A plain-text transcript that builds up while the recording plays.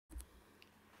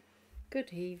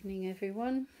Good evening,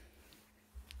 everyone.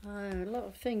 A lot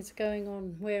of things going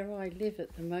on where I live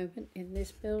at the moment in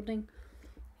this building.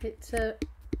 It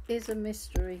is a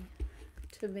mystery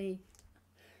to me.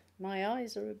 My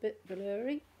eyes are a bit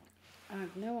blurry. I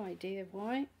have no idea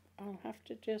why. I'll have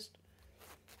to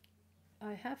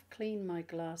I have cleaned my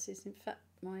glasses. In fact,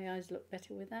 my eyes look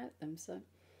better without them, so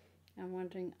I'm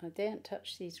wondering, I daren't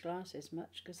touch these glasses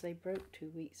much because they broke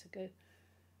 2 weeks ago.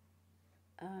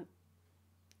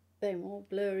 They're more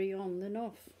blurry on than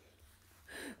off.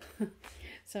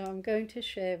 So I'm going to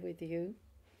share with you,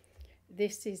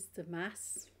 this is the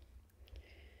Mass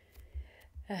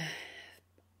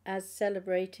as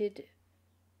celebrated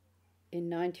in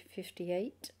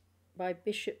 1958 by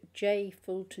Bishop J.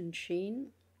 Fulton SHEEN,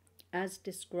 as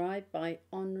described by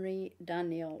Henri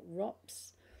Daniel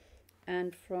Rops,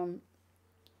 and from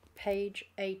page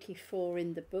 84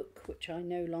 in the book, which I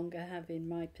no longer have in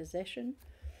my possession.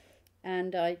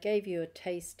 And I gave you a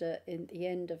taster in the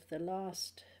end of the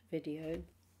last video.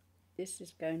 This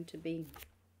is going to be,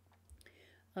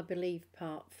 I believe,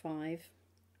 part 5.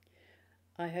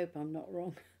 I hope I'm not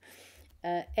wrong.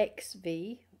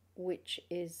 XV, which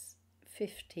is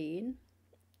 15,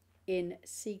 in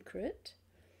secret,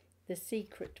 the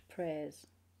secret prayers.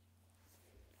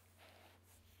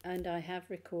 And I have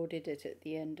recorded it at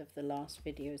the end of the last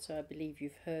video, so I believe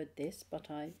you've heard this, but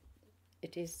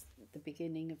it is the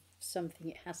beginning of something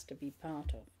it has to be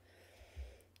part of.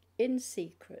 In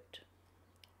secret,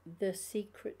 the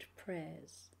secret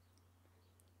prayers.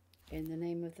 In the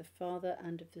name of the Father,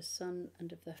 and of the Son,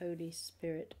 and of the Holy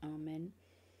Spirit. Amen.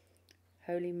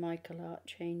 Holy Michael,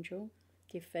 Archangel,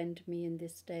 defend me in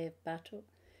this day of battle.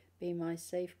 Be my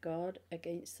safeguard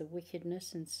against the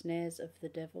wickedness and snares of the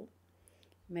devil.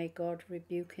 May God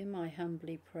rebuke him, I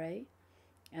humbly pray.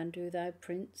 And do thou,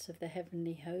 Prince of the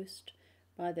heavenly host,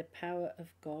 by the power of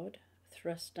God,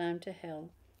 thrust down to hell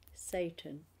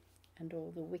Satan and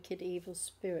all the wicked evil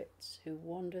spirits who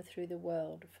wander through the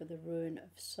world for the ruin of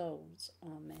souls.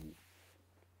 Amen.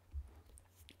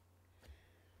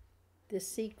 The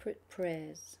secret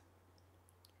prayers.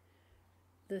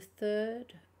 The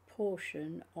third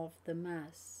portion of the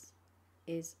Mass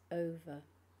is over.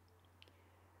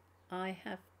 I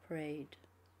have prayed.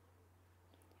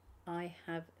 I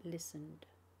have listened.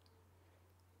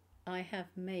 I have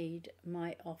made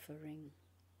my offering.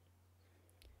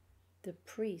 The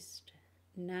priest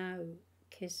now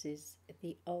kisses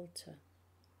the altar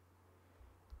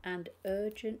and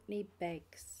urgently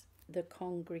begs the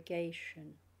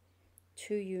congregation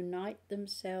to unite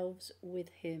themselves with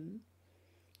him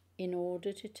in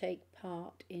order to take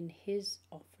part in his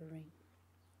offering.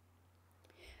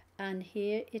 And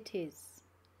here it is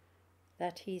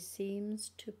that he seems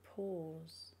to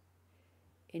pause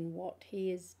in what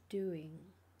he is doing,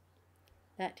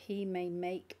 that he may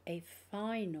make a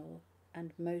final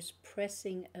and most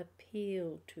pressing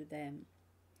appeal to them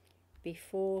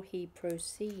before he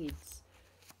proceeds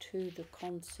to the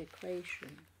consecration.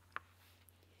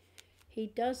 He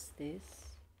does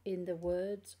this in the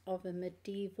words of a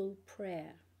medieval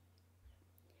prayer,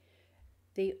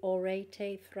 the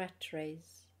Orate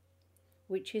Fratres,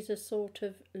 which is a sort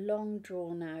of long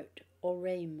drawn out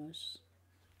Oremus.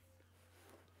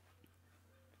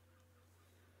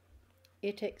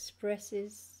 It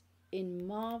expresses in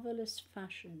marvellous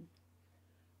fashion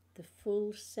the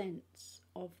full sense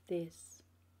of this.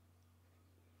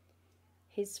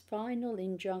 His final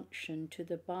injunction to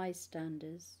the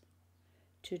bystanders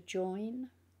to join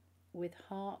with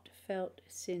heartfelt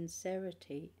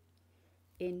sincerity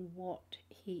in what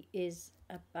he is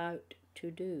about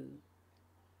to do.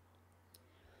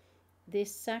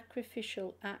 This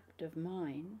sacrificial act of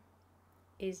mine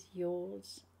is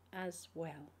yours as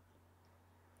well.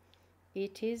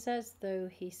 It is as though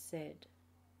he said,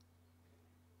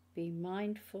 "Be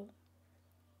mindful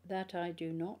that I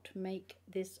do not make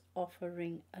this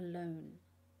offering alone,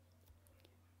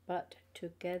 but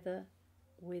together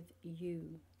with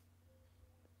you."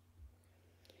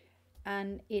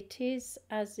 And it is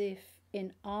as if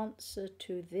in answer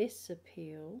to this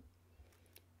appeal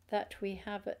that we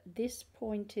have at this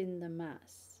point in the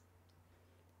Mass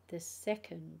the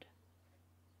second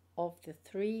of the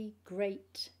 3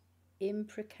 great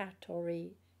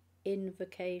imprecatory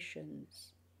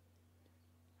invocations,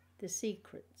 the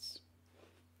secrets,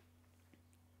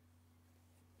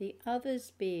 the others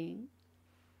being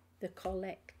the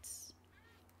collects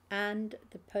and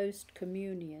the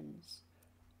post-communions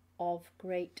of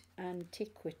great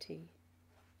antiquity,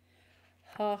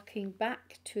 harking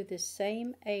back to the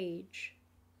same age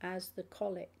as the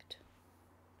collect,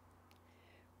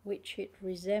 which it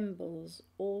resembles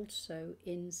also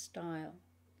in style.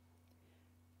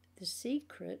 The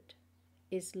secret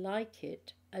is like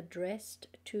it addressed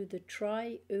to the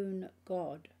triune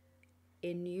God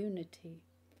in unity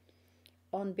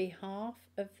on behalf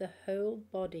of the whole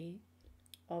body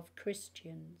of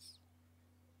Christians.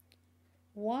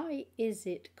 Why is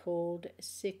it called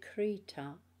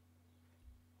secreta?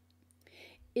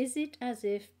 Is it as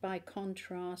if by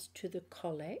contrast to the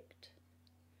collect,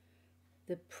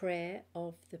 the prayer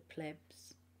of the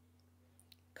plebs?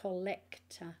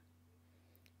 Collecta.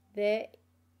 There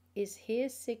is here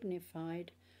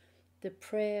signified the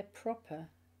prayer proper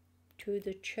to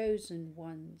the chosen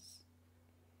ones,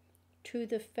 to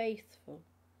the faithful,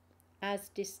 as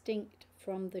distinct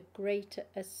from the greater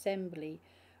assembly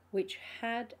which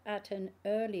had at an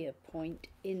earlier point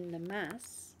in the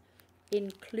Mass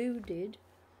included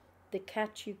the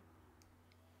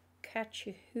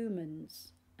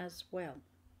catechumens as well.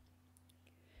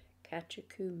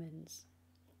 Catechumens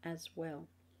as well.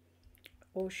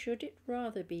 Or should it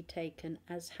rather be taken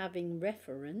as having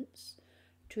reference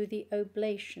to the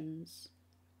oblations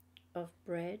of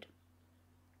bread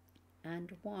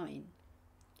and wine,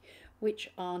 which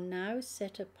are now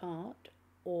set apart,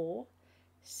 or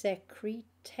secreted,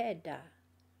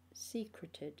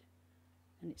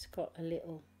 and it's got a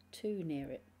little 2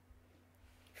 near it,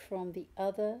 from the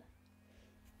other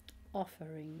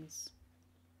offerings?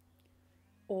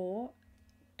 Or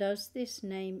does this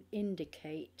name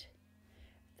indicate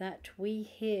that we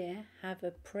here have a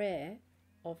prayer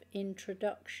of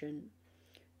introduction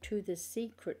to the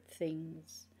secret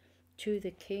things, to the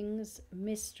King's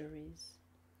mysteries?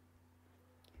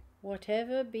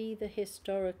 Whatever be the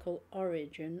historical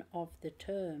origin of the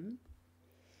term,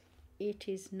 it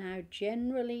is now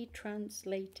generally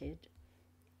translated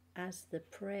as the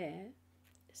prayer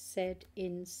said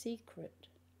in secret,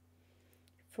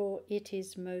 for it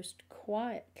is most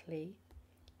quietly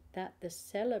that the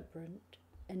celebrant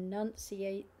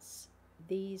enunciates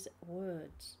these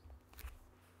words,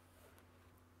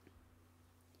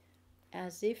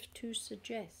 as if to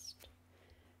suggest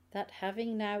that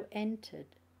having now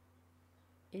entered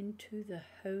into the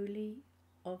Holy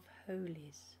of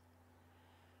Holies,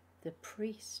 the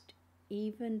priest,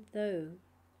 even though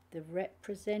the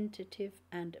representative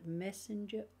and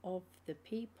messenger of the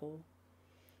people,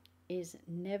 is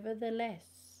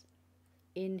nevertheless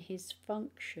in his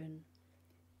function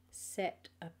set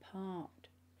apart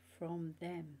from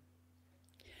them.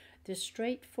 The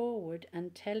straightforward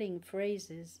and telling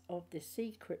phrases of the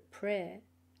secret prayer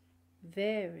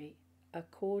vary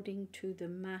according to the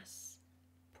Mass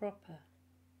proper,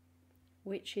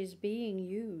 which is being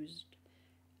used,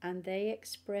 and they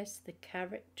express the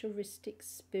characteristic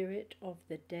spirit of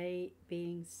the day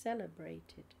being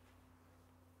celebrated.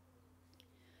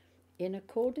 In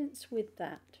accordance with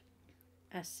that,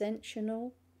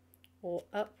 ascensional or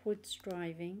upward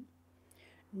striving,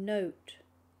 note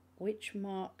which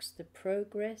marks the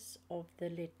progress of the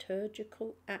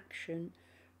liturgical action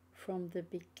from the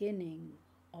beginning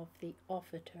of the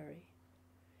offertory.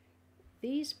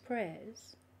 These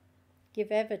prayers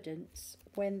give evidence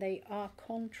when they are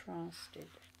contrasted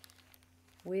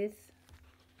with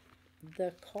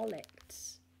the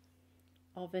collects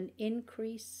of an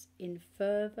increase in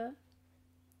fervour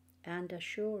and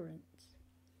assurance.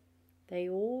 They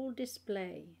all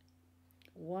display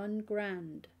one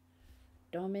grand,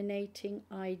 dominating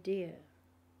idea.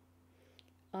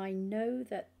 I know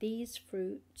that these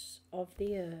fruits of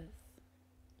the earth,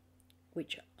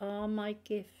 which are my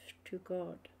gift to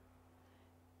God,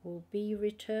 will be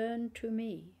returned to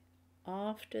me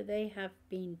after they have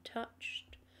been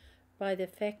touched by the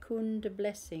fecund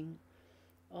blessing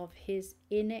of his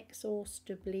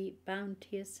inexhaustibly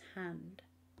bounteous hand.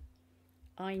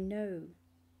 I know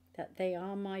that they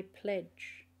are my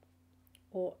pledge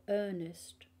or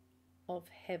earnest of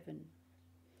heaven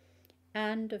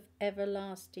and of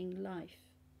everlasting life,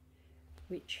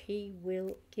 which he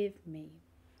will give me.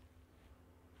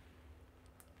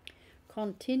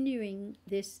 Continuing,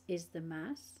 this is the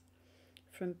Mass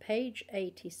from page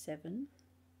 87,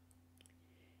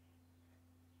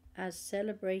 as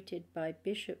celebrated by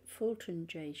Bishop Fulton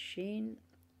J. SHEEN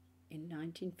in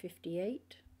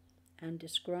 1958 and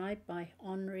described by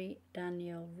Henri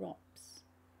Daniel Rops.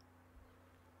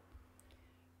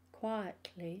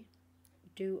 Quietly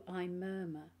do I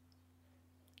murmur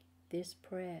this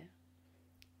prayer,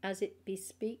 as it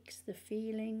bespeaks the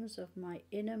feelings of my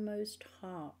innermost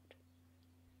heart.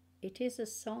 It is a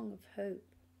song of hope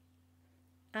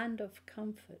and of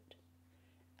comfort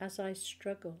as I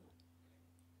struggle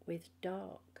with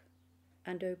dark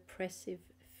and oppressive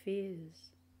fears.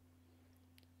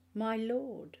 My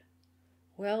Lord,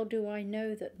 well do I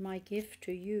know that my gift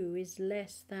to you is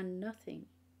less than nothing,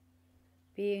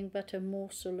 being but a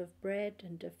morsel of bread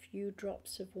and a few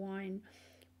drops of wine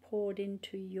poured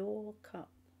into your cup,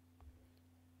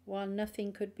 while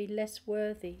nothing could be less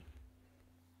worthy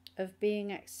of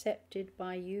being accepted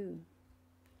by you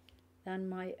than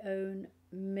my own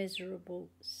miserable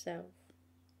self.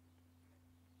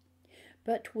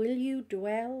 But will you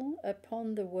dwell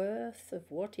upon the worth of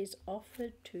what is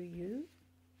offered to you?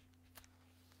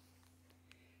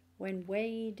 When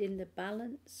weighed in the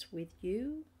balance with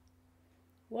you,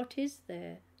 what is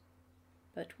there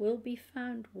but will be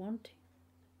found wanting?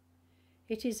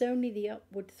 It is only the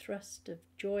upward thrust of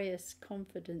joyous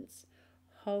confidence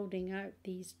holding out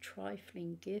these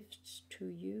trifling gifts to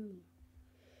you.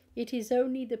 It is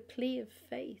only the plea of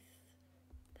faith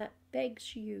that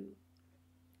begs you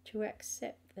to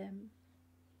accept them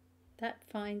that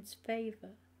finds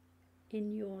favour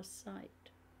in your sight.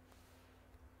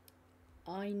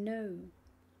 I know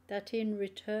that in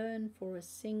return for a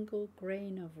single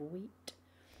grain of wheat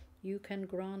you can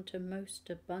grant a most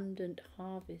abundant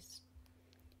harvest.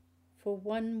 For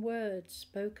one word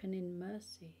spoken in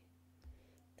mercy,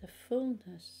 the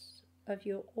fullness of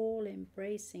your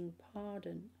all-embracing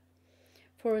pardon,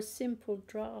 for a simple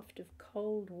draught of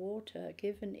cold water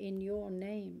given in your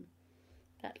name,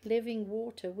 that living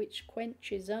water which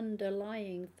quenches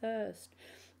underlying thirst,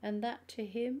 and that to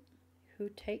him who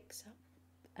takes up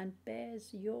and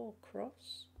bears your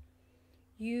cross,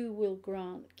 you will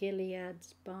grant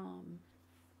Gilead's balm.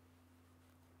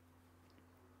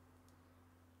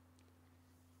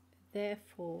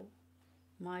 Therefore,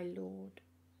 my Lord,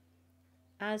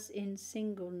 as in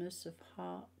singleness of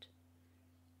heart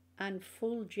and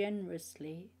full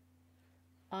generously,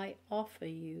 I offer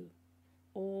you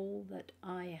all that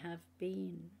I have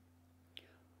been,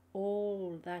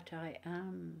 all that I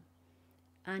am,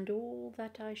 and all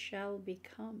that I shall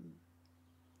become.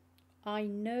 I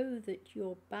know that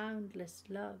your boundless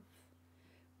love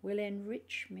will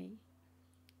enrich me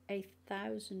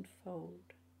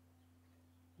 1,000-fold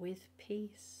with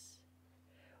peace,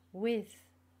 with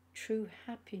true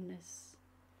happiness,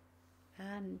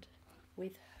 and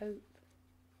with hope.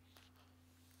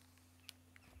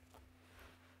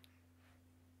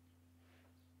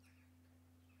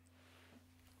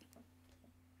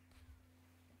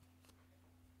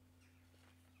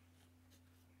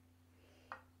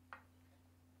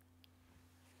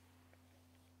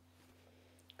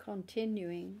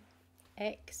 Continuing,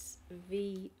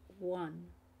 XV1,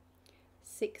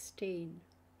 16.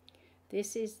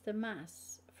 This is the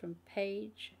Mass from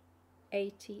page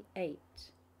 88,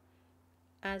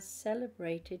 as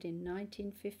celebrated in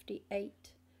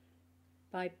 1958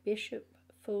 by Bishop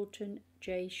Fulton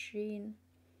J. SHEEN,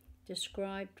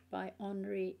 described by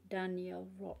Henri Daniel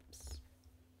Rops.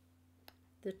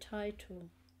 The title: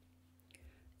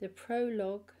 The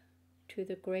Prologue to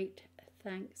the Great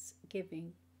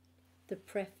Thanksgiving. The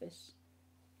Preface.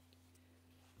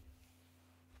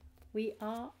 We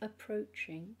are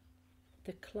approaching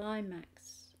the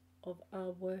climax of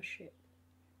our worship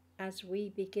as we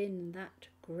begin that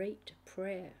great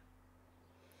prayer,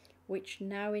 which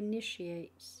now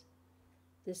initiates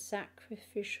the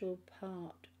sacrificial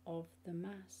part of the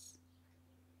Mass,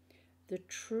 the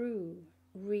true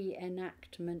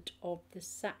reenactment of the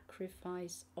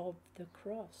sacrifice of the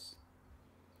cross.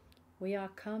 We are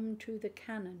come to the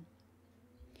canon.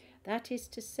 That is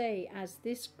to say, as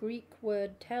this Greek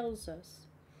word tells us,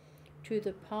 to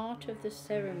the part of the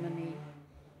ceremony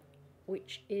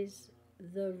which is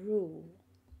the rule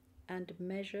and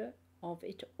measure of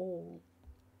it all,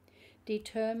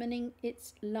 determining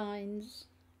its lines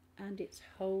and its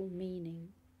whole meaning,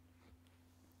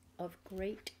 of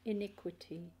great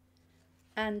iniquity,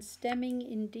 and stemming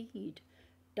indeed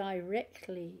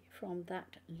directly from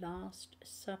that Last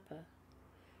Supper,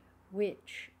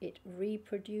 which it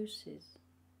reproduces.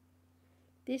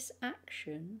 This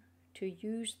action, to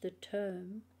use the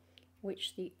term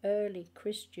which the early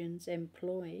Christians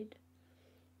employed,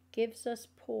 gives us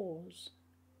pause,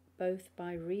 both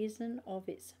by reason of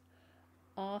its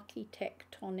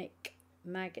architectonic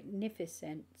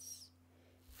magnificence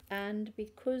and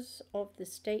because of the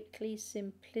stately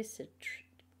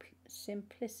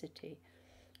simplicity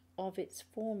of its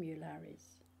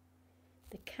formularies.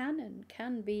 The canon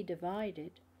can be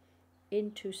divided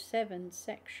into 7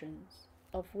 sections,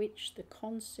 of which the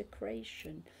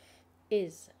consecration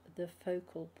is the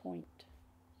focal point.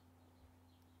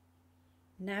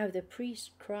 Now the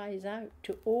priest cries out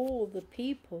to all the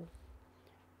people,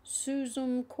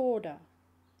 "Susum corda,"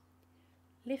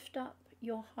 lift up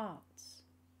your hearts.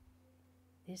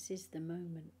 This is the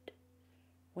moment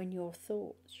when your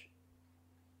thoughts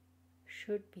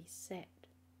should be set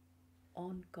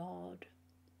on God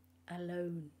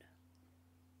alone.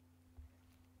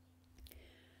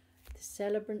 The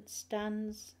celebrant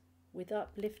stands with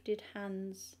uplifted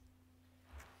hands,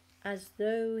 as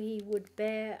though he would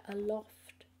bear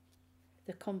aloft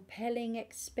the compelling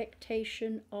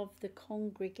expectation of the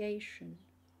congregation.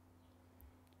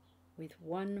 With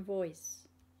one voice,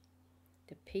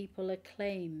 the people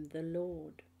acclaim the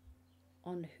Lord,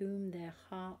 on whom their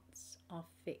hearts are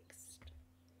fixed.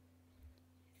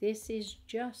 This is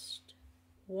just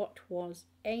what was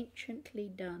anciently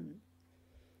done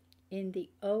in the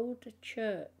old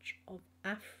church of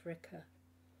Africa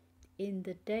in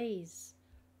the days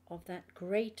of that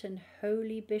great and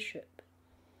holy bishop,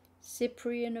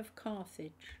 Cyprian of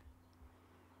Carthage.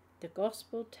 The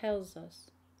Gospel tells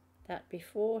us that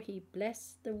before he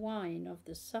blessed the wine of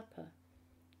the supper,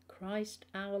 Christ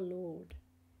our Lord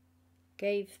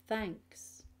gave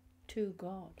thanks to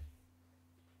God.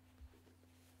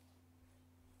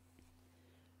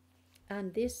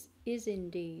 And this is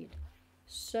indeed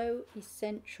so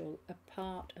essential a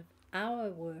part of our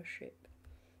worship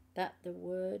that the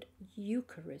word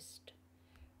Eucharist,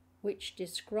 which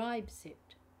describes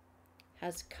it,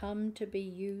 has come to be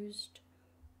used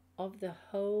of the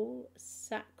whole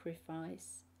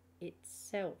sacrifice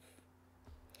itself.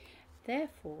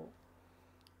 Therefore,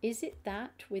 is it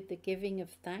that with the giving of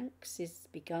thanks is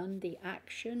begun the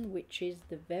action which is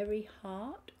the very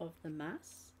heart of the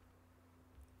Mass?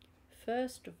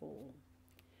 First of all,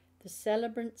 the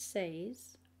celebrant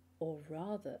says, or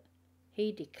rather,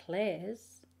 he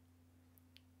declares,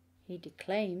 he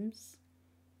declaims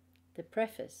the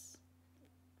preface.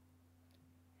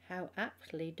 How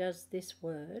aptly does this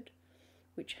word,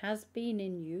 which has been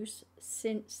in use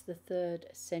since the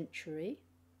 3rd century,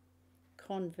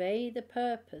 convey the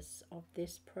purpose of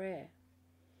this prayer.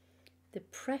 The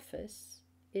preface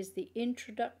is the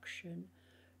introduction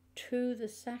to the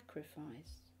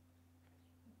sacrifice.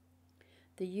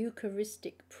 The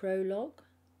Eucharistic prologue,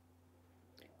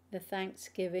 the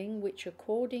thanksgiving which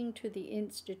according to the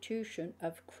institution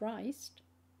of Christ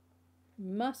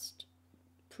must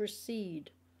precede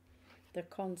the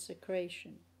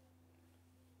consecration.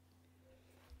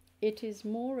 It is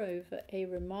moreover a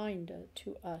reminder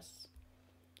to us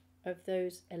of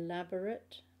those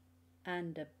elaborate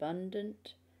and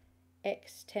abundant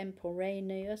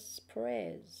extemporaneous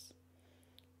prayers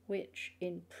which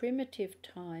in primitive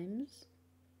times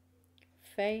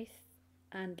faith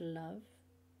and love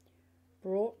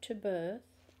brought to birth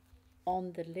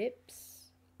on the lips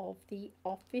of the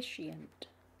officiant.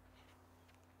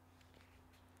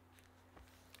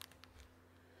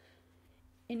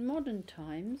 In modern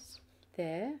times,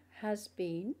 there has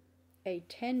been a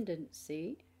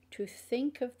tendency to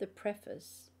think of the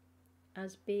preface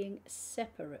as being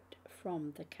separate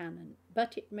from the canon,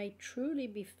 but it may truly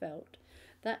be felt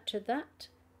that to that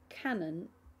canon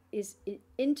is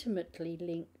intimately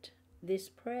linked this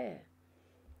prayer,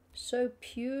 so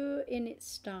pure in its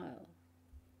style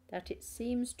that it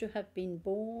seems to have been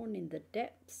born in the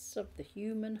depths of the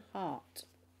human heart,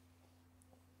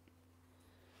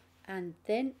 and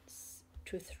thence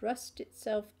to thrust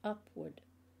itself upward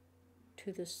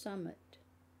to the summit,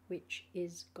 which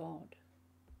is God.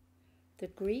 The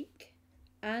Greek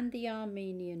and the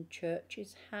Armenian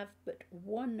churches have but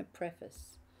one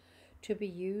preface to be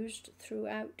used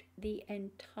throughout the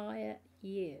entire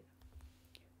year,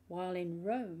 while in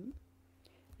Rome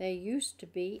there used to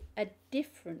be a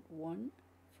different one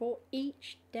for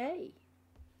each day.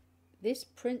 This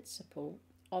principle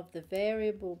of the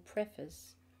variable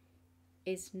preface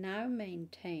is now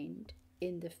maintained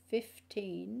in the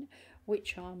 15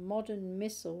 which our modern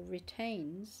missal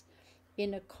retains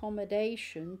in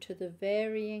accommodation to the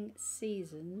varying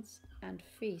seasons and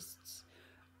feasts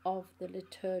of the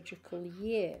liturgical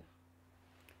year.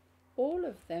 All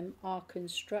of them are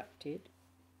constructed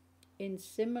in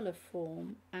similar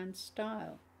form and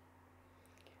style,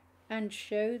 and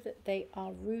show that they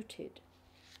are rooted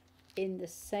in the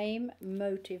same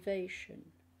motivation.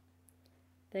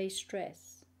 They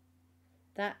stress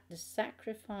that the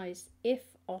sacrifice, if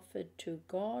offered to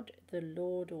God the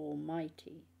Lord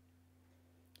Almighty,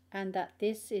 and that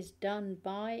this is done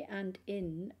by and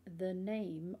in the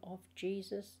name of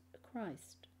Jesus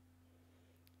Christ.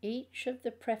 Each of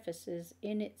the prefaces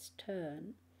in its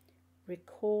turn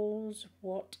recalls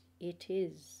what it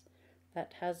is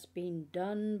that has been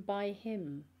done by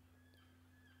him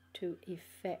to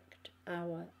effect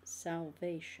our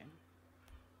salvation.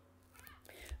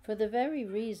 For the very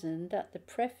reason that the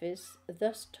preface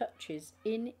thus touches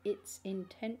in its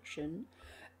intention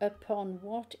upon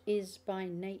what is by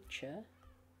nature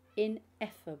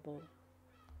ineffable,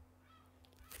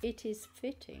 it is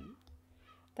fitting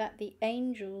that the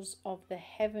angels of the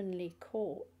heavenly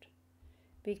court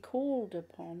be called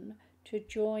upon to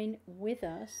join with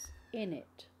us in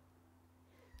it,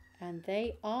 and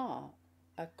they are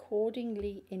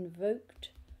accordingly invoked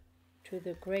to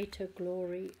the greater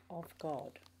glory of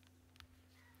God.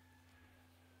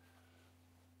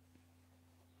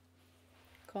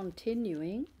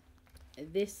 Continuing,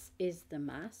 this is the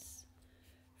Mass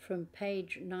from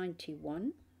page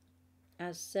 91,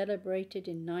 as celebrated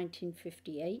in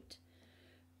 1958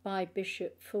 by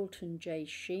Bishop Fulton J.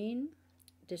 SHEEN,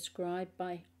 described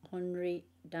by Henri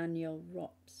Daniel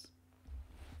Rops.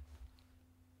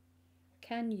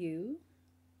 Can you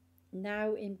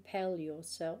now impel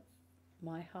yourself,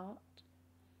 my heart,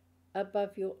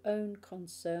 above your own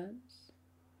concerns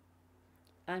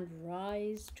and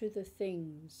rise to the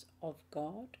things of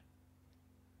God?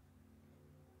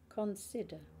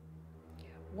 Consider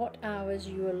what hours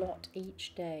you allot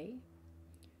each day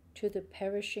to the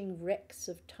perishing wrecks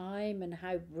of time, and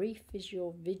how brief is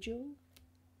your vigil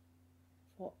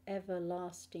for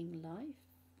everlasting life.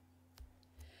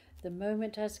 The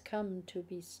moment has come to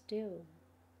be still.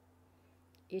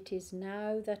 It is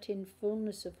now that in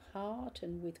fullness of heart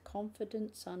and with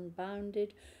confidence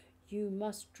unbounded you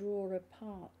must draw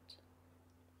apart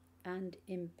and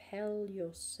impel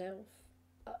yourself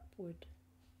upward.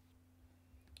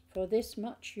 For this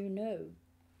much you know,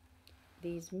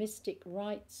 these mystic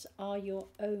rites are your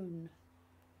own.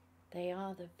 They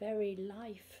are the very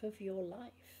life of your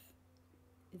life.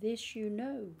 This you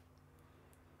know.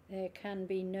 There can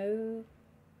be no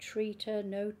treater,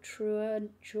 no truer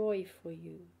joy for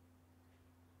you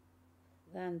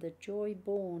than the joy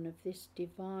born of this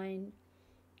divine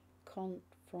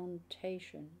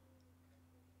confrontation.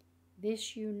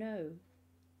 This you know,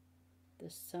 the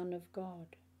Son of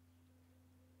God,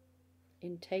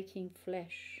 in taking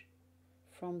flesh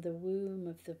from the womb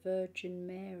of the Virgin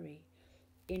Mary,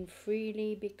 in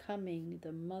freely becoming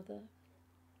the mother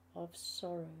of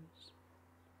sorrows.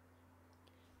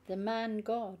 The man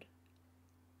God,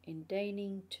 in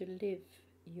deigning to live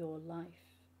your life,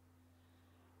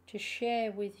 to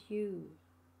share with you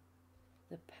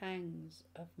the pangs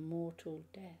of mortal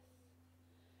death,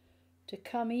 to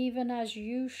come even as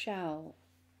you shall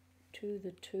to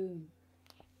the tomb.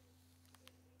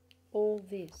 All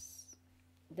this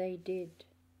they did,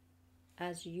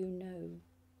 as you know,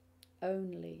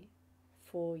 only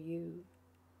for you.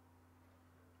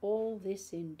 All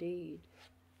this indeed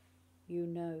you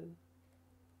know.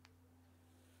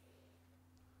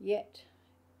 Yet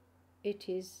it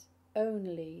is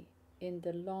only in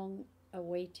the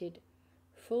long-awaited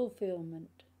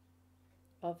fulfillment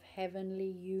of heavenly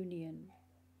union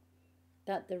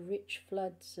that the rich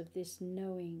floods of this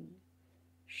knowing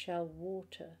shall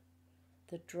water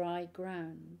the dry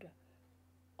ground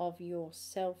of your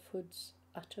selfhood's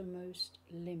uttermost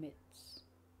limits.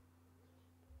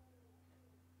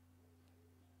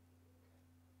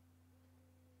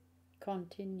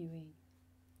 Continuing,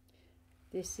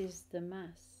 this is the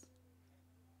Mass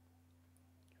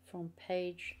from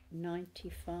page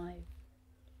 95,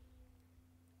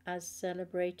 as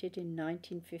celebrated in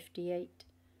 1958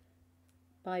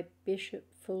 by Bishop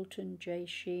Fulton J.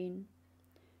 SHEEN,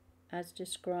 as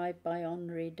described by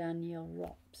Henri Daniel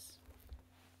Rops.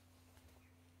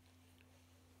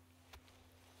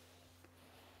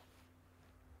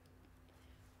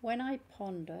 When I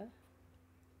ponder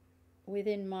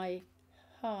within my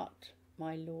heart,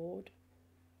 my Lord,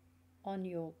 on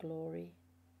your glory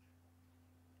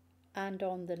and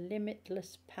on the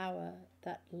limitless power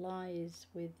that lies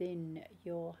within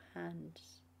your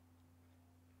hands,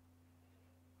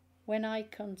 when I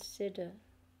consider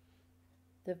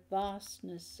the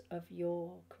vastness of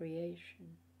your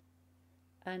creation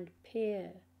and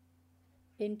peer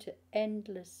into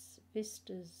endless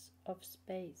vistas of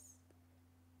space,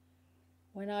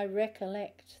 when I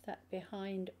recollect that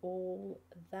behind all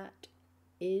that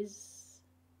is,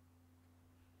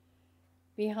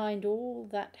 behind all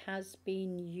that has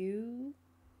been you,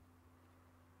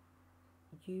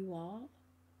 you are,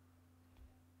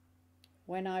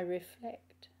 when I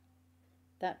reflect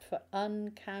that for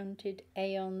uncounted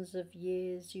aeons of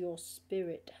years your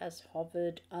spirit has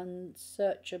hovered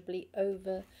unsearchably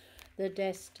over the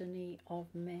destiny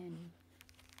of men,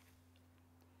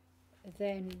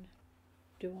 then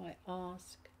do I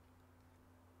ask,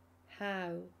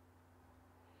 how,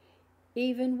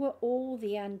 even were all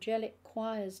the angelic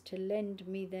choirs to lend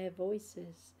me their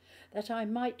voices, that I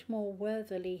might more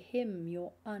worthily hymn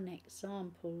your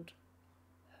unexampled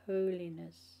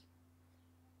holiness,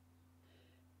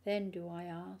 then do I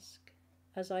ask,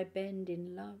 as I bend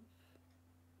in love,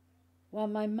 while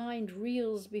my mind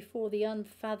reels before the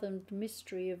unfathomed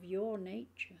mystery of your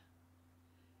nature.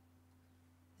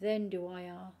 Then do I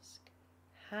ask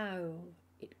how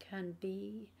it can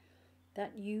be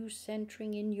that you,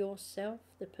 centering in yourself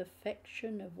the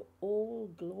perfection of all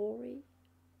glory,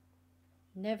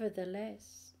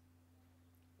 nevertheless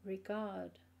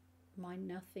regard my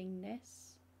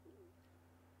nothingness?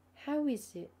 How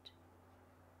is it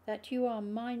that you are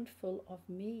mindful of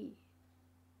me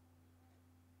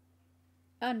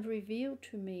and reveal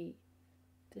to me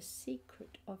the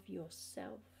secret of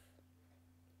yourself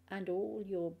and all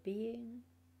your being,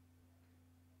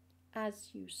 as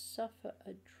you suffer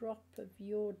a drop of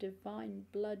your divine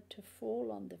blood to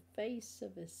fall on the face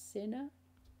of a sinner?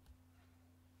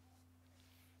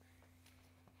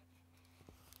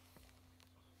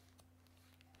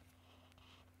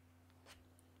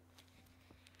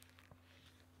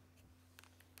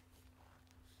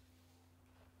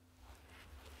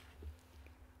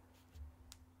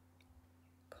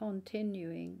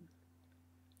 Continuing,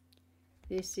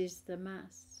 this is the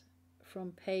Mass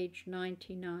from page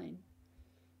 99,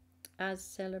 as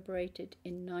celebrated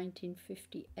in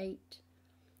 1958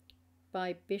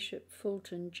 by Bishop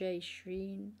Fulton J.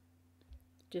 SHEEN,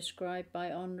 described by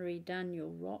Henri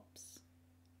Daniel Rops.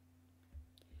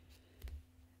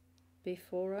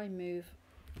 Before I move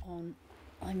on,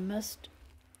 I must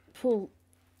pull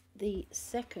the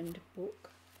second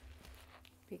book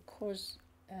because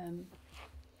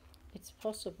it's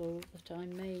possible that I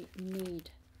may need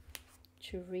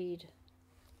to read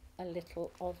a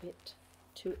little of it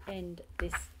to end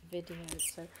this video.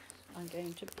 So I'm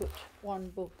going to put one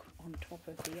book on top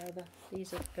of the other.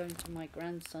 These are going to my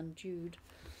grandson Jude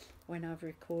when I've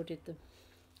recorded them.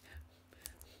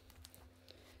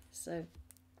 So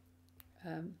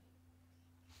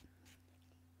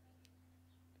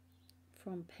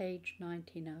from page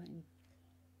 99.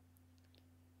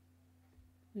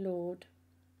 Lord,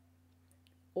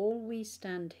 all we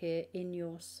stand here in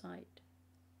your sight,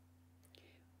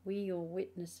 we your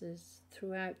witnesses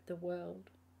throughout the world,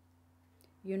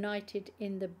 united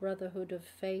in the brotherhood of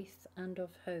faith and of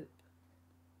hope.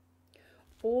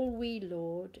 All we,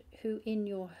 Lord, who in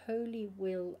your holy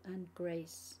will and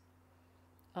grace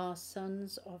are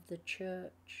sons of the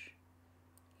Church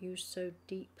you so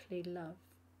deeply love.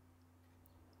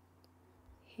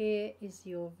 Here is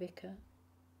your vicar,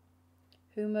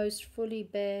 who most fully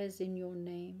bears in your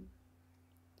name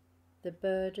the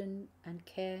burden and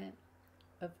care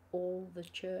of all the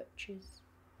churches.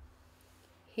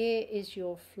 Here is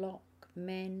your flock,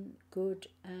 men good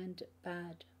and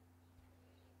bad,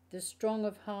 the strong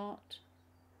of heart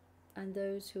and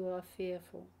those who are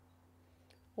fearful,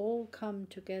 all come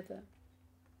together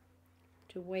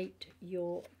to wait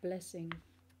your blessing.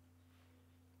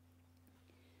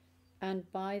 And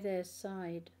by their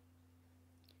side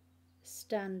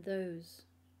stand those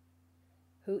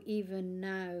who even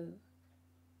now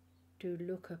do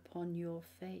look upon your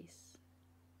face.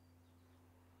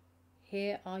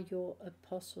 Here are your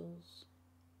apostles,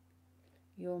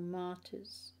 your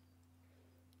martyrs,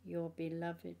 your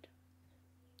beloved,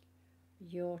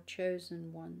 your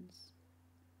chosen ones.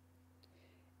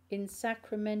 In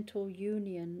sacramental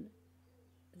union,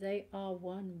 they are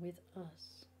one with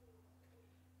us,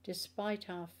 despite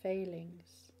our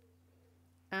failings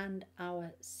and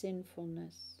our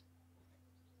sinfulness.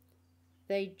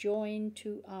 They join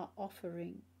to our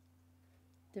offering,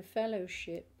 the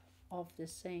fellowship of the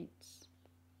saints.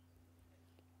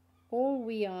 All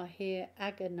we are here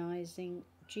agonizing,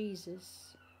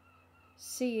 Jesus,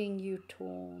 seeing you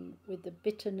torn with the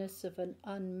bitterness of an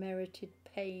unmerited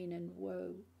pain and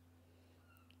woe.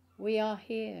 We are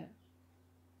here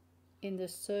in the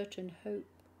certain hope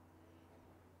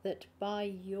that by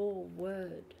your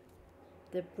word,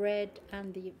 the bread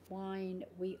and the wine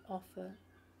we offer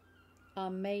are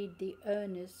made the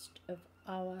earnest of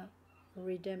our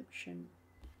redemption.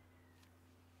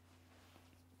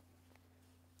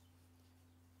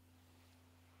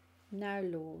 Now,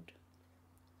 Lord,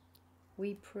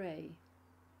 we pray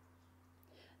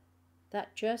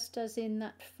that just as in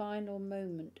that final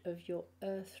moment of your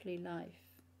earthly life,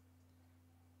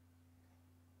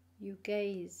 you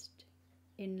gazed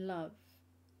in love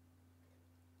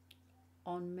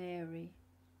on Mary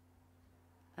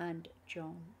and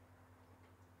John,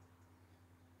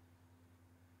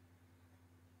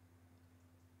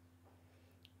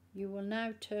 you will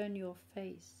now turn your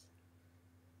face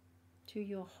to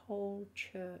your whole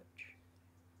church,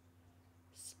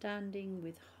 standing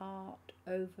with heart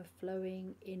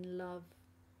overflowing in love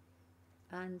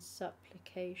and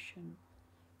supplication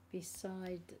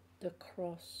beside the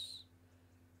cross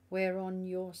whereon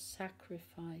your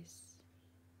sacrifice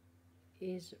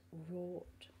is wrought.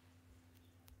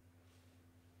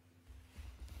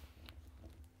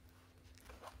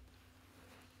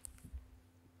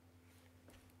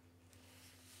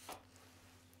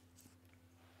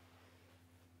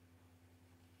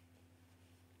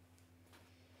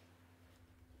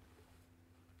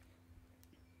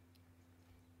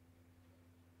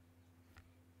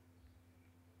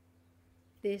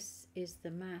 This is the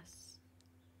Mass,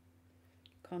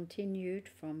 continued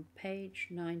from page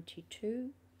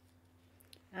 92,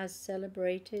 as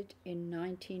celebrated in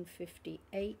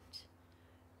 1958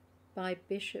 by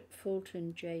Bishop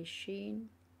Fulton J. SHEEN,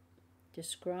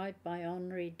 described by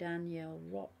Henri Daniel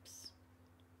Rops.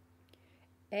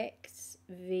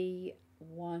 XV11,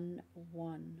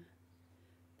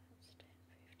 that's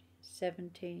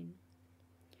 17.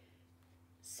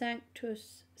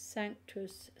 Sanctus,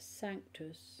 Sanctus,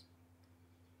 Sanctus,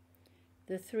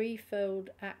 the threefold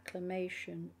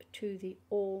acclamation to the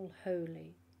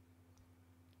All-Holy.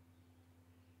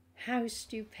 How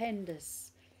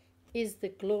stupendous is the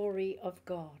glory of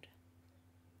God!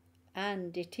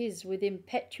 And it is with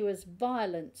impetuous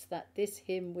violence that this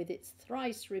hymn, with its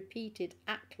thrice-repeated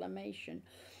acclamation,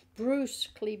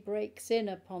 brusquely breaks in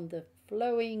upon the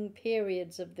flowing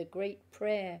periods of the great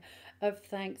prayer of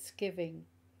thanksgiving.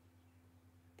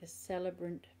 The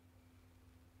celebrant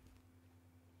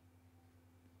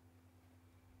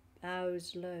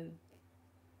bows low.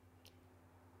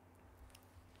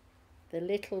 The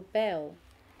little bell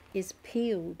is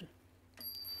pealed.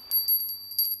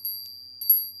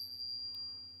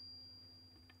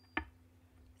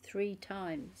 Three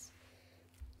times,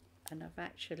 and I've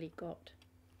actually got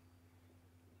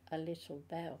a little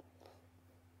bell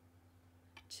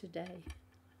today.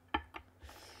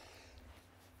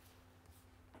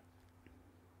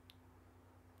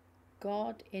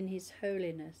 God in his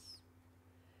holiness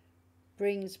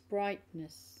brings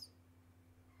brightness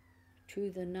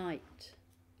to the night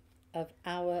of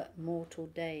our mortal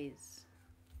days.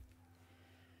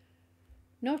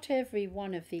 Not every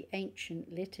one of the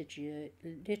ancient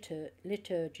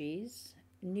liturgies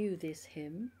knew this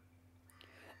hymn,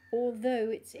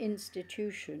 although its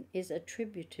institution is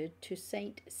attributed to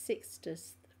Saint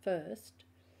Sixtus I,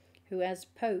 who as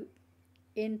Pope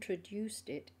introduced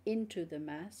it into the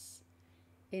Mass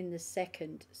in the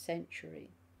 2nd century.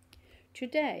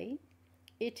 Today,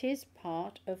 it is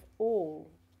part of all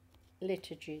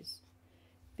liturgies,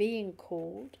 being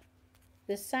called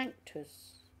the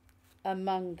Sanctus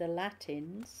among the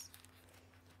Latins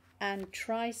and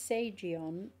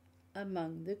Trisagion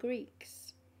among the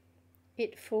Greeks.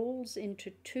 It falls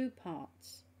into two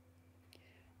parts.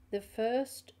 The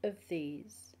first of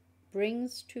these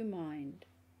brings to mind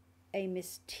a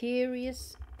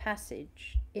mysterious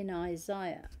passage in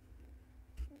Isaiah,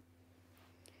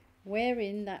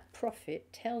 wherein that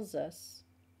prophet tells us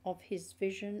of his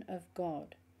vision of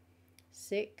God.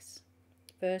 6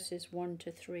 verses 1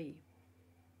 to 3.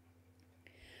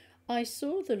 I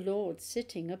saw the Lord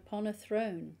sitting upon a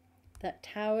throne that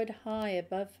towered high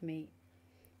above me,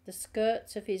 the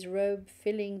skirts of his robe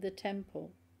filling the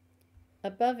temple.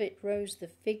 Above it rose the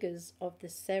figures of the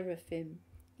seraphim,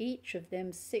 each of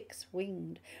them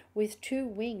 6-winged. With 2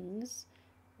 wings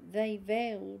they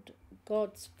veiled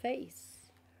God's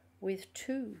face, with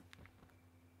 2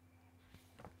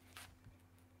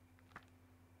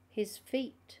 his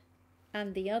feet,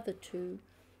 and the other 2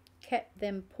 kept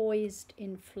them poised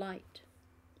in flight.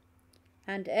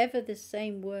 And ever the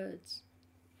same words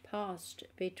passed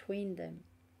between them.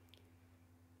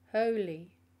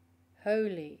 Holy,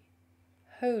 holy,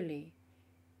 holy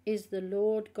is the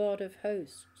Lord God of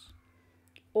hosts.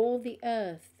 All the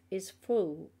earth is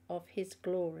full of his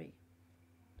glory.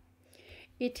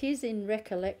 It is in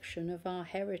recollection of our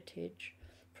heritage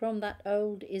from that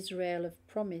old Israel of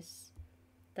promise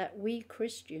that we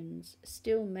Christians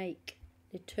still make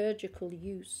liturgical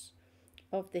use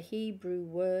of the Hebrew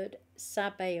word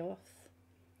Sabaoth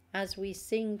as we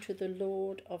sing to the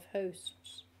Lord of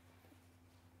hosts.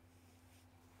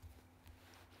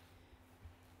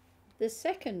 The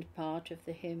second part of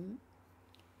the hymn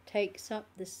takes up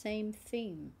the same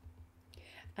theme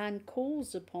and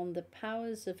calls upon the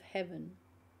powers of heaven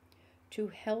to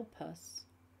help us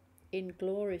in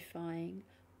glorifying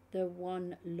the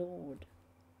one Lord.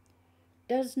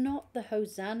 Does not the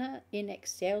Hosanna in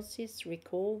Excelsis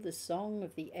recall the song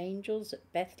of the angels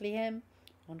at Bethlehem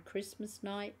on Christmas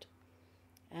night?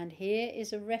 And here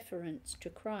is a reference to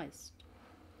Christ.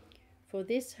 For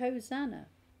this Hosanna,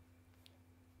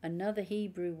 another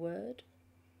Hebrew word,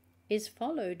 is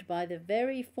followed by the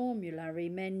very formulary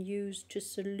men used to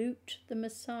salute the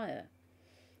Messiah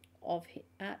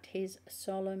at his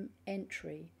solemn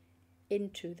entry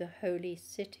into the holy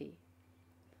city.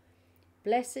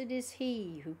 Blessed is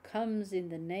he who comes in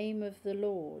the name of the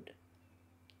Lord.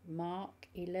 Mark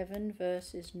 11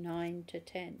 verses 9 to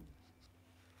 10.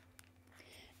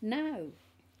 Now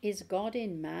is God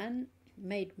in man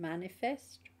made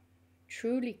manifest,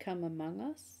 truly come among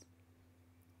us,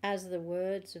 as the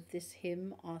words of this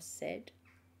hymn are said.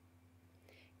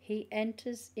 He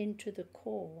enters into the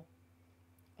core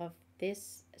of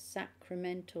this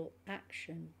sacramental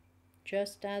action,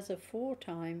 just as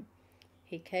aforetime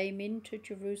he came into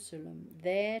Jerusalem,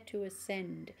 there to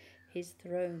ascend his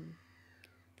throne,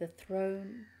 the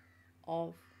throne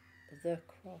of the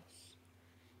cross.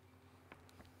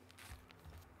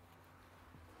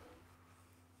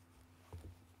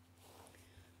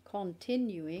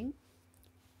 Continuing,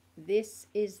 this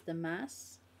is the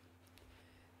Mass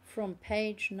from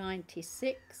page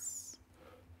 96,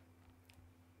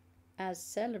 as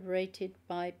celebrated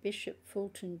by Bishop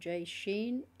Fulton J.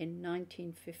 SHEEN in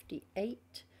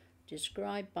 1958,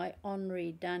 described by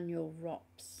Henri Daniel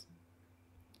Rops.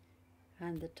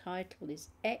 And the title is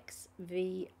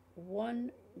XV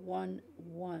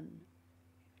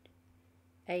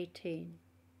 111:18.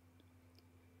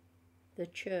 The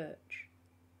Church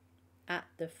at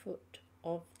the foot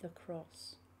of the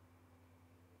cross.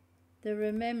 The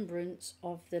remembrance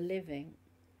of the living.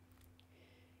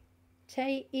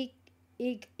 Te ig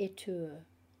itur.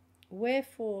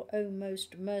 Wherefore, O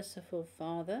most merciful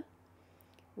Father,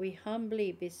 we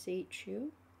humbly beseech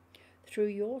you, through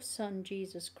your Son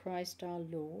Jesus Christ our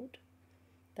Lord,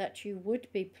 that you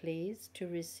would be pleased to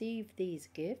receive these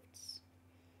gifts,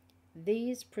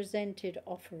 these presented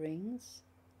offerings.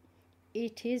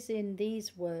 It is in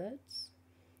these words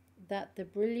that the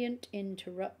brilliant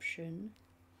interruption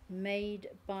made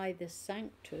by the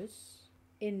Sanctus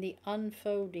in the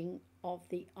unfolding of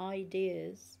the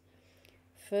ideas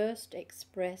first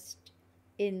expressed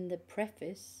in the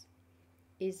preface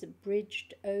is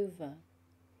bridged over,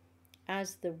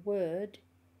 as the word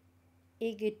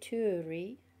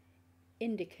igituri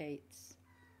indicates,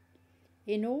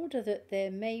 in order that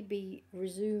there may be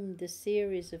resumed the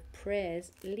series of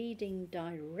prayers leading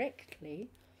directly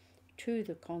to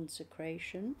the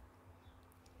consecration.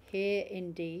 Here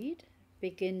indeed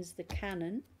begins the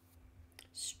canon,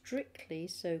 strictly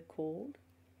so called,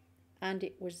 and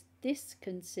it was this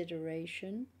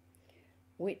consideration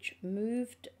which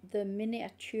moved the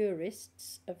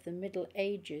miniaturists of the Middle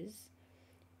Ages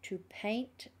to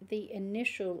paint the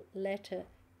initial letter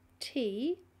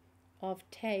T of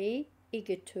Te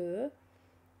igitur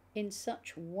in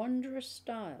such wondrous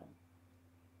style.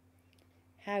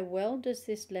 How well does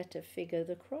this letter figure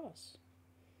the cross?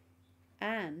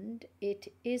 And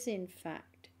it is in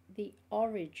fact the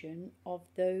origin of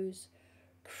those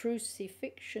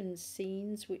crucifixion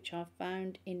scenes which are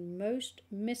found in most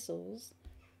missals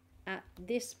at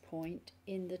this point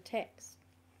in the text.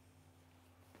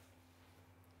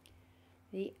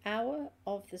 The hour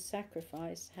of the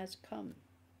sacrifice has come.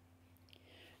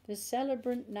 The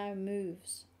celebrant now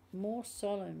moves more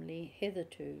solemnly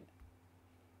hitherto.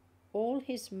 All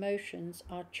his motions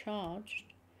are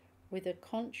charged with a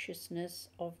consciousness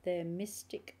of their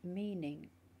mystic meaning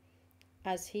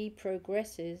as he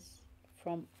progresses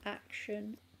from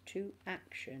action to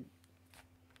action.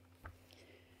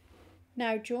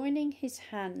 Now joining his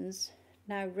hands,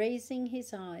 now raising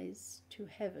his eyes to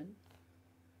heaven,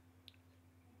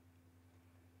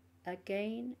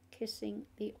 again kissing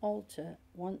the altar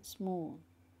once more,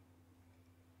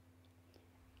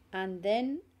 and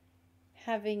then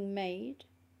having made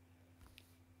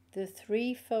the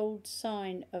threefold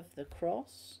sign of the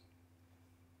cross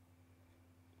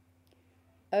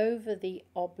over the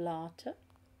oblata,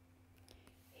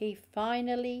 he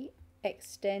finally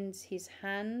extends his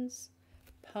hands,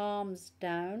 palms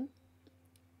down,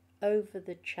 over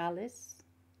the chalice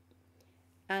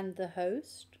and the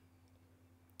host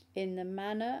in the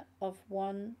manner of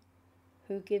one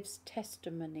who gives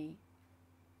testimony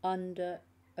under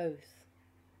oath.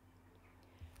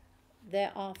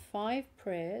 There are 5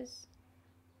 prayers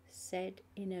said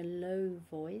in a low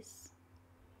voice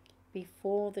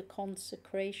before the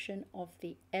consecration of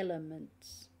the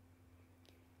elements.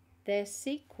 Their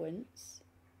sequence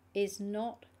is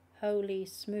not wholly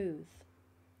smooth,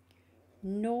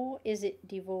 nor is it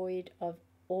devoid of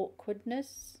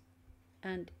awkwardness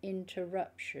and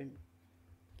interruption,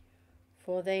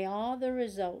 for they are the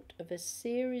result of a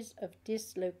series of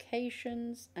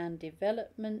dislocations and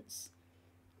developments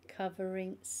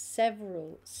covering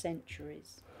several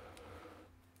centuries.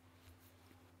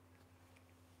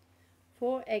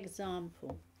 For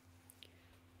example,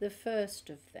 the first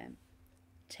of them,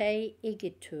 Te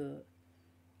igitur,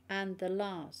 and the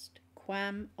last,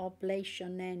 quam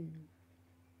oblationem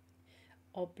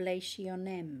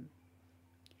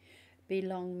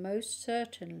belong most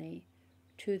certainly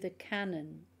to the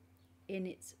canon in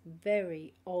its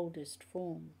very oldest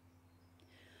form.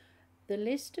 The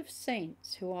list of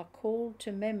saints who are called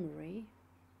to memory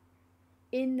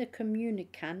in the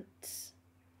communicants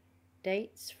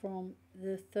dates from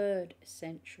the 3rd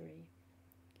century,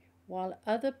 while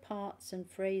other parts and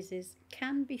phrases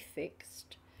can be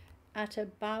fixed at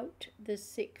about the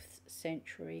 6th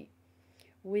century,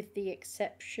 with the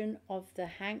exception of the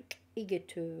Hanc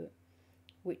Igitur,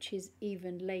 which is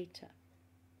even later.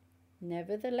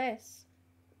 Nevertheless,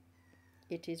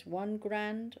 it is one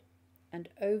grand and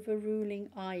overruling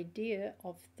idea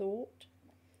of thought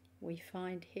we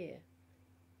find here.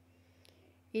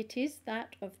 It is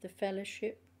that of the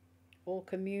fellowship or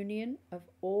communion of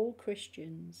all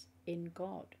Christians in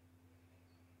God,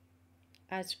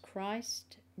 as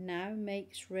Christ now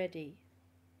makes ready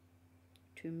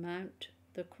to mount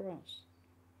the cross.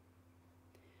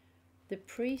 The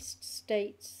priest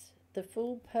states the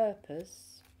full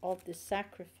purpose of the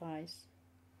sacrifice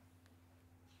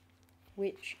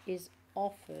which is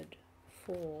offered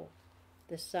for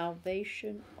the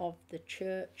salvation of the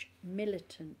church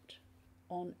militant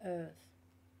on earth,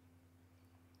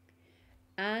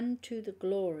 and to the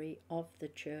glory of the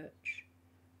church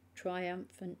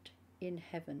triumphant in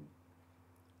heaven.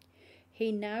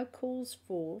 He now calls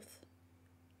forth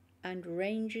and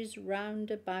ranges round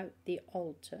about the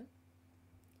altar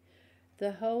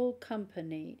the whole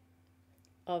company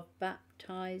of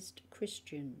baptized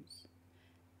Christians,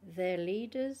 their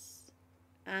leaders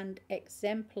and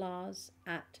exemplars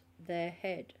at their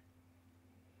head.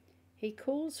 He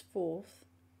calls forth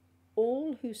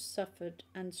all who suffered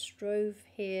and strove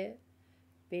here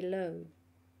below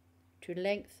to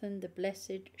lengthen the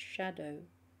blessed shadow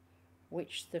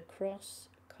which the cross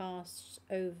casts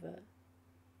over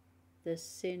the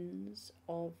sins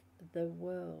of the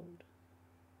world.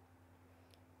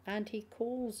 And he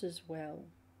calls as well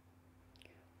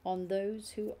on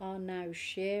those who are now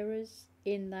sharers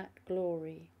in that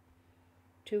glory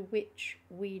to which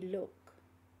we look.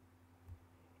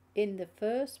 In the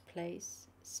first place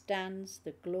stands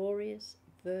the glorious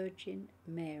Virgin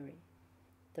Mary,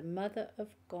 the Mother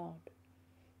of God,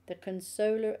 the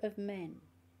Consoler of men.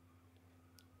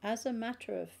 As a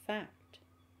matter of fact,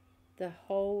 the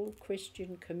whole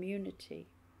Christian community.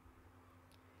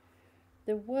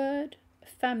 The word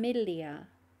familia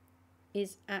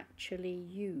is actually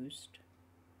used,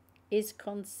 is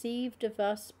conceived of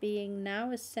us being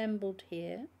now assembled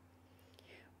here,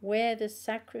 where the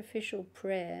sacrificial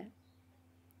prayer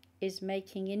is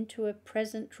making into a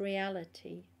present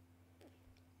reality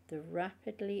the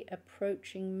rapidly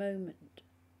approaching moment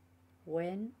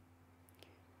when,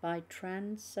 by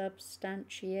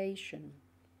transubstantiation,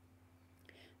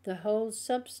 the whole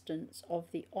substance of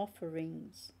the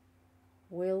offerings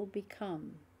will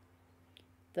become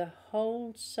the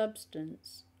whole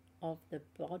substance of the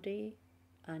body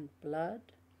and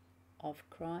blood of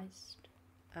Christ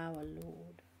our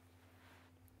Lord.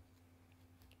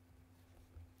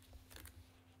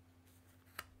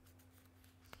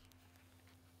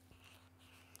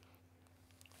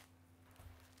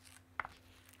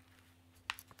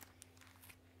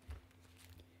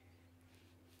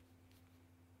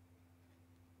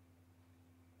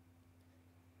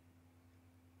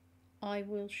 I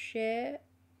will share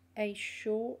a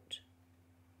short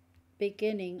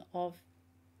beginning of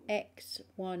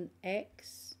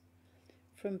X1X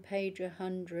from page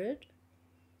 100.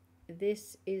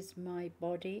 This is my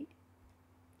body,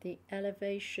 the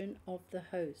elevation of the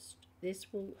host.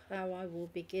 This will how I will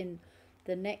begin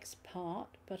the next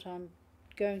part, but I'm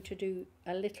going to do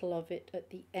a little of it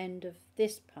at the end of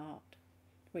this part,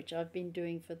 which I've been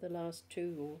doing for the last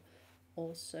 2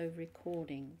 or so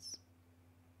recordings.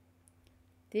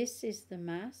 This is the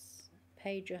Mass,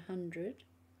 page 100,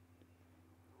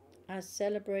 as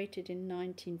celebrated in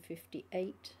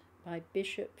 1958 by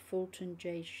Bishop Fulton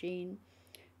J. SHEEN,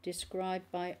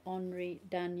 described by Henri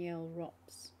Daniel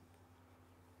Rops.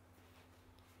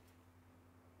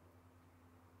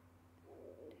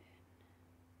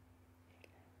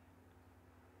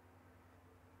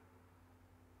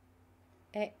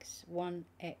 X1X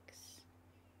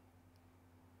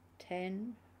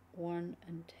 10, 1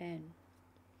 and 10.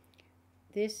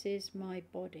 This is my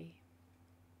body,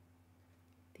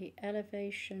 the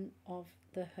elevation of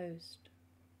the host.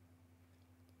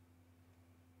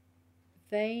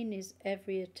 Vain is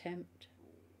every attempt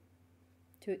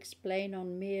to explain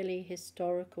on merely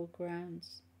historical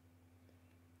grounds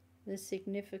the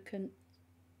signification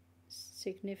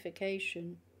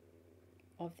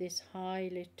of this high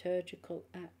liturgical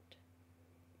act,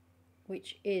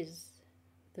 which is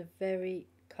the very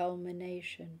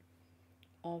culmination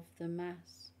of the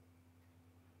Mass.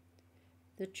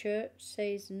 The Church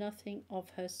says nothing of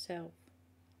herself,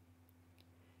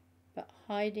 but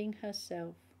hiding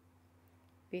herself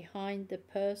behind the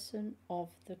person of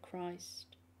the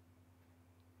Christ,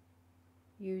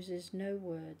 uses no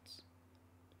words,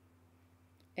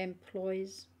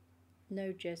 employs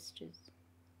no gestures,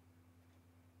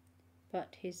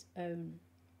 but his own.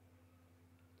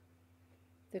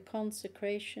 The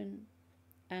consecration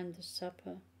and the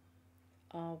supper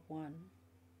are one.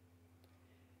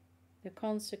 The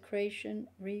consecration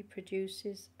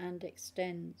reproduces and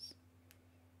extends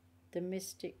the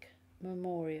mystic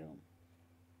memorial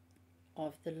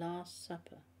of the Last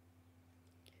Supper,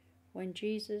 when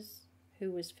Jesus,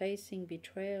 who was facing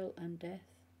betrayal and death,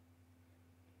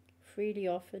 freely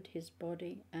offered his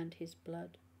body and his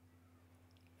blood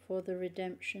for the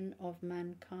redemption of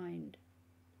mankind.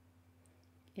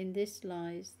 In this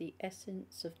lies the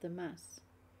essence of the Mass,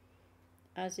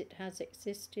 as it has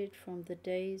existed from the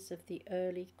days of the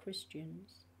early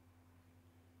Christians.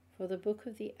 For the book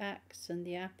of the Acts and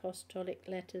the apostolic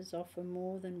letters offer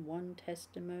more than one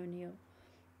testimonial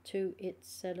to its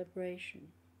celebration.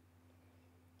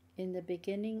 In the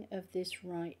beginning of this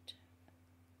rite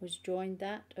was joined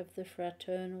that of the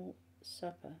fraternal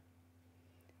supper,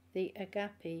 the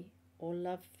agape or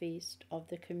love feast of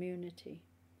the community.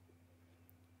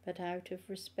 But out of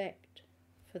respect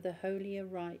for the holier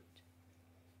rite,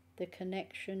 the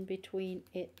connection between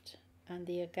it and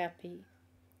the agape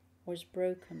was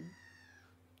broken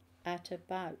at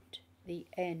about the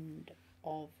end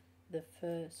of the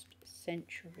 1st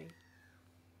century.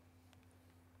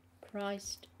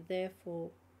 Christ, therefore,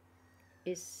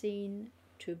 is seen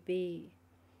to be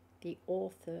the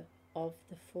author of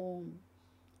the form,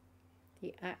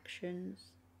 the actions,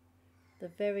 the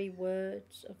very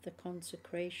words of the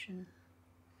consecration.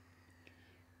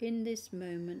 In this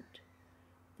moment,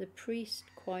 the priest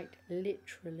quite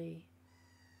literally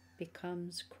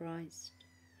becomes Christ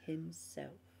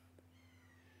himself.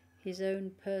 His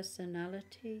own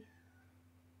personality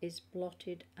is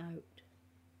blotted out.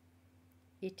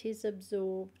 It is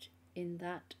absorbed in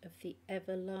that of the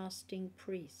everlasting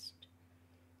priest,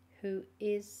 who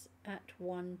is at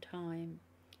one time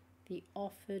the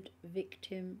offered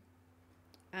victim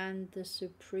and the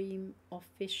supreme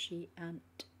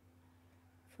officiant.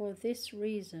 For this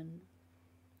reason,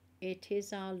 it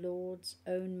is our Lord's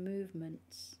own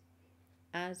movements,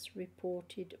 as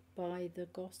reported by the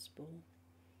Gospel,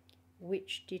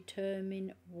 which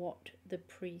determine what the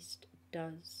priest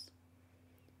does,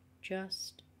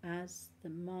 just as the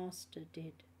Master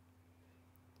did.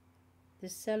 The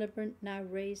celebrant now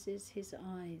raises his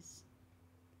eyes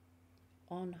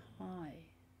on high.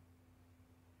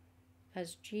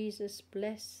 As Jesus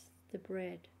blessed the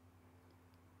bread,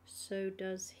 so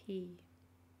does he.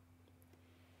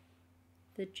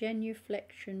 The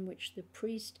genuflection which the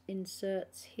priest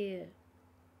inserts here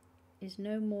is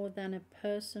no more than a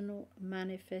personal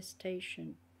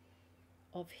manifestation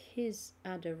of his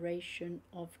adoration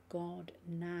of God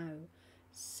now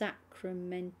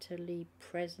sacramentally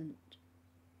present.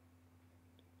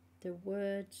 The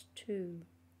words, too,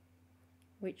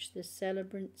 which the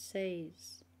celebrant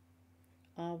says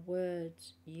are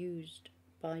words used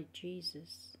by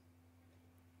Jesus,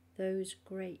 those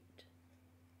great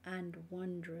and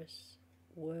wondrous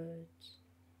words.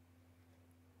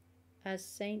 As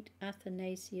Saint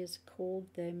Athanasius called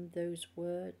them, those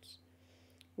words,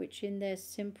 which in their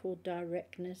simple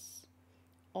directness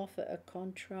offer a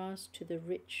contrast to the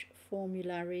rich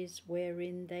formularies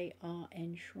wherein they are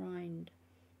enshrined.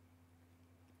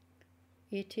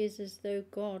 It is as though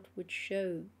God would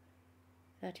show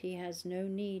that he has no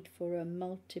need for a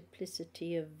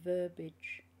multiplicity of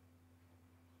verbiage.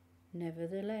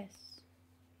 Nevertheless,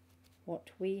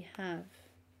 what we have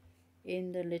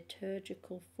in the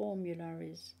liturgical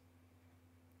formularies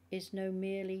is no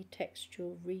merely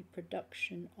textual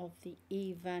reproduction of the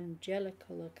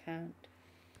evangelical account.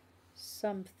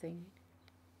 Something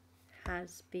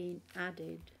has been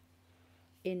added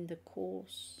in the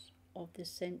course of the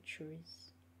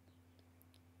centuries.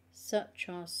 Such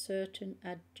are certain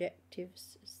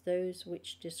adjectives as those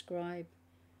which describe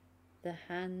the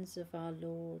hands of our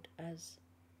Lord as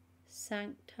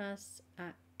sanctas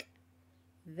ac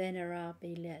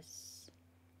venerabiles,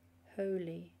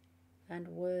 holy and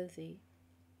worthy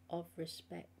of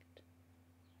respect,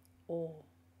 or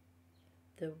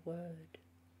the Word,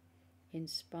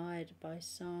 inspired by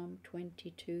Psalm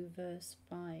 22 verse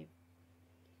 5,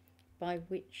 by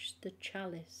which the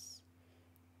chalice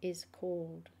is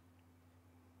called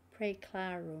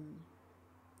preclarum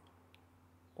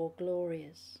or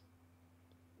glorious.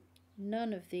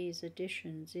 None of these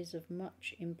additions is of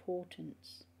much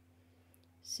importance.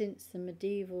 Since the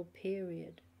medieval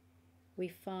period, we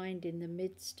find in the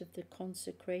midst of the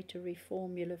consecratory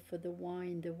formula for the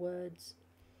wine the words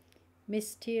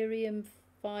Mysterium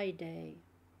Fidei,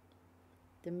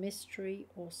 the mystery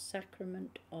or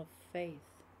sacrament of faith.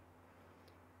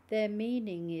 Their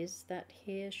meaning is that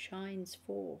here shines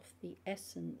forth the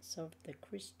essence of the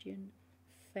Christian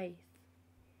faith.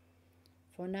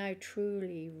 For now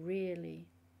truly, really,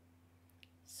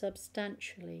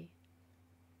 substantially,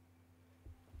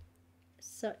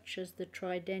 such as the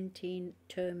Tridentine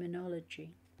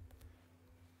terminology,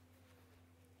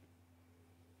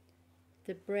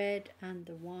 the bread and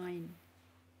the wine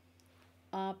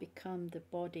are become the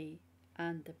body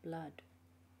and the blood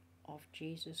of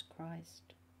Jesus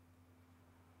Christ.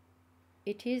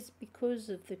 It is because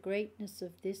of the greatness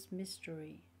of this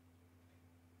mystery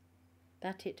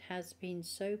that it has been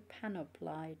so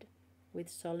panoplied with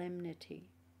solemnity.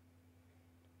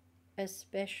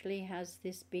 Especially has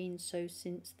this been so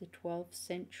since the 12th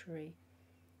century,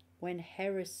 when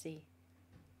heresy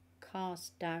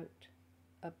cast doubt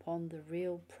upon the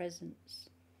real presence,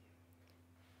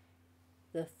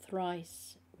 the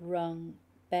thrice rung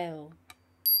bell,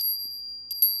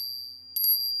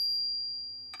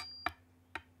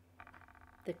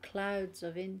 the clouds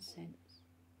of incense,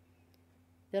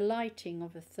 the lighting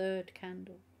of a third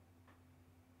candle,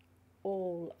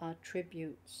 all are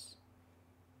tributes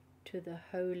to the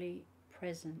holy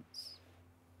presence.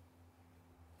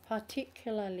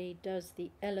 Particularly does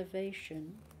the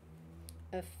elevation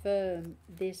affirm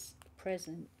this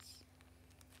presence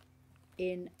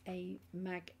in a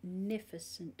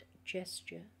magnificent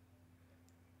gesture,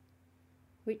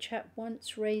 which at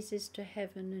once raises to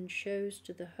heaven and shows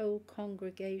to the whole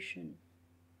congregation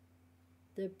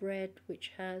the bread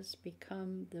which has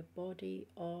become the body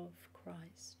of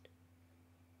Christ.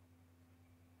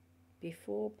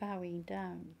 Before bowing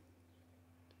down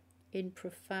in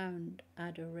profound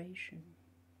adoration,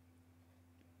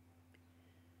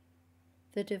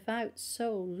 the devout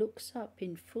soul looks up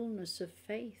in fullness of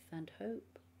faith and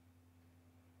hope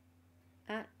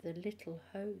at the little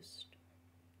host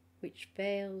which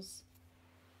veils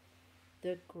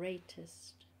the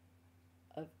greatest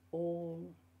of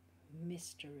all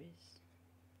mysteries.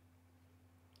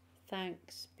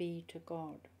 Thanks be to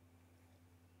God.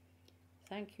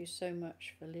 Thank you so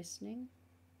much for listening.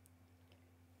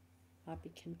 I'll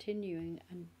be continuing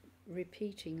and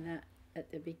repeating that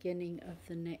at the beginning of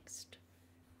the next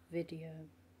video.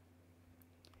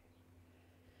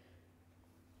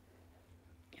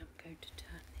 I'm going to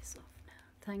turn this off now.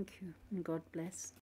 Thank you and God bless.